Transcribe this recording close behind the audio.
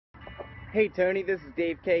Hey Tony, this is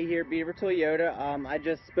Dave K here, Beaver Toyota. I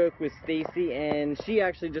just spoke with Stacy, and she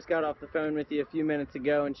actually just got off the phone with you a few minutes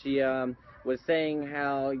ago, and she was saying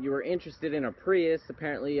how you were interested in a Prius.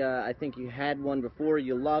 Apparently, I think you had one before,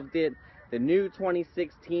 you loved it. The new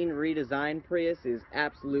 2016 redesigned Prius is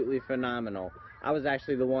absolutely phenomenal. I was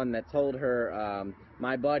actually the one that told her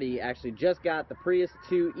my buddy actually just got the Prius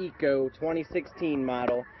 2 Eco 2016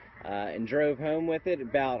 model and drove home with it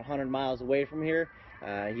about 100 miles away from here.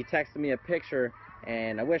 He texted me a picture,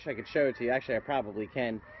 and I wish I could show it to you. Actually, I probably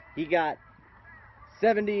can. He got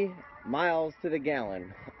 70 miles to the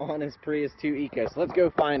gallon on his Prius 2 Eco. So let's go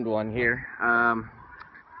find one here.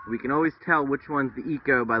 We can always tell which one's the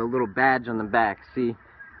Eco by the little badge on the back. See,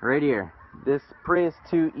 right here, this Prius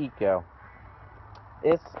 2 Eco.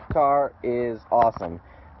 This car is awesome.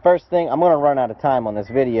 First thing, I'm going to run out of time on this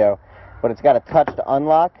video, but it's got a touch to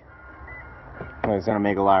unlock. Oh, he's going to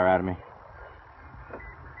make a liar out of me.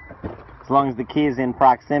 As long as the key is in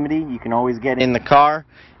proximity, you can always get in the car,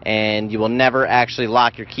 and you will never actually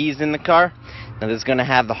lock your keys in the car. Now this is going to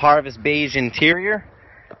have the Harvest Beige interior.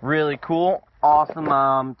 Really cool.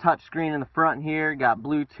 Awesome touch screen in the front here. Got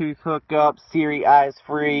Bluetooth hookup, Siri eyes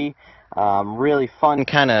free. Really fun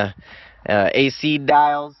kind of AC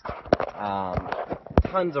dials.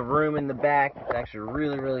 Tons of room in the back. It's actually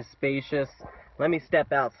really spacious. Let me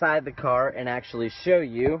step outside the car and actually show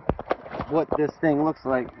you what this thing looks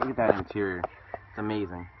like. Look at that interior. It's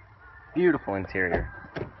amazing. Beautiful interior.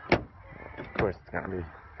 Of course it's gonna be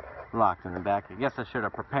locked in the back. I guess I should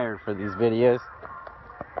have prepared for these videos.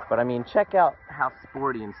 But I mean, check out how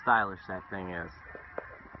sporty and stylish that thing is.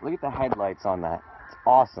 Look at the headlights on that. It's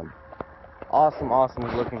awesome. Awesome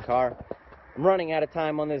looking car. I'm running out of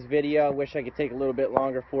time on this video. I wish I could take a little bit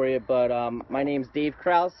longer for you, but my name's Dave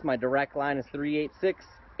Kraus. My direct line is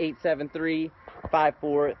 386-873-5430,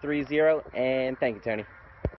 and thank you, Tony.